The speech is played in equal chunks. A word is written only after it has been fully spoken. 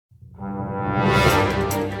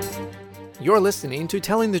You're listening to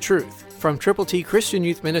Telling the Truth from Triple T Christian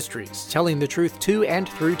Youth Ministries, telling the truth to and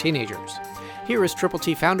through teenagers. Here is Triple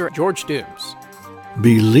T founder George Dooms.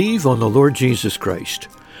 Believe on the Lord Jesus Christ.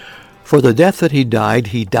 For the death that he died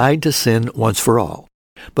to sin once for all.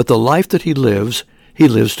 But the life that he lives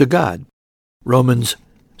to God. Romans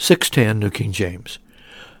 6:10, New King James.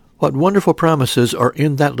 What wonderful promises are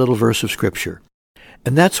in that little verse of Scripture.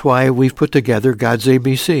 And that's why we've put together God's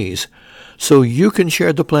ABCs, so you can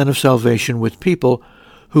share the plan of salvation with people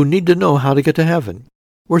who need to know how to get to heaven.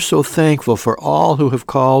 We're so thankful for all who have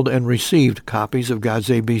called and received copies of God's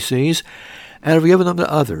ABCs and have given them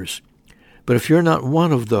to others. But if you're not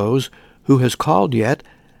one of those who has called yet,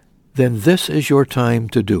 then this is your time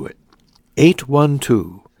to do it.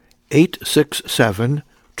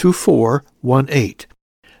 812-867-2418.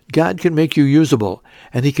 God can make you usable,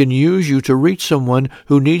 and he can use you to reach someone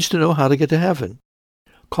who needs to know how to get to heaven.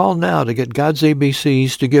 Call now to get God's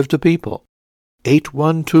ABCs to give to people.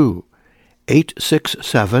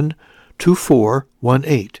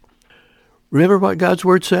 812-867-2418. Remember what God's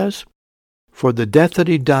Word says? For the death that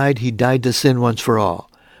he died to sin once for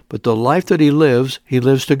all. But the life that he lives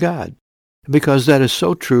to God. Because that is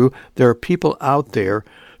so true, there are people out there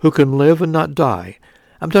who can live and not die.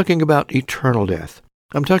 I'm talking about eternal death.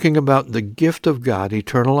 I'm talking about the gift of God,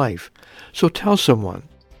 eternal life. So tell someone.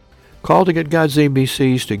 Call to get God's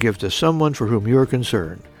ABCs to give to someone for whom you are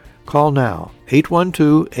concerned. Call now,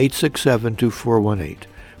 812-867-2418.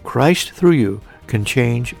 Christ through you can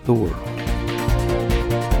change the world.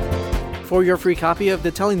 For your free copy of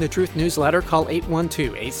the Telling the Truth newsletter, call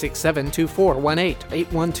 812-867-2418,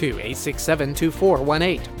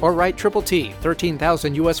 812-867-2418, or write Triple T,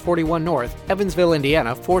 13,000 U.S. 41 North, Evansville,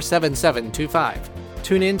 Indiana, 47725.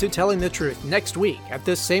 Tune in to Telling the Truth next week at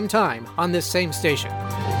this same time on this same station.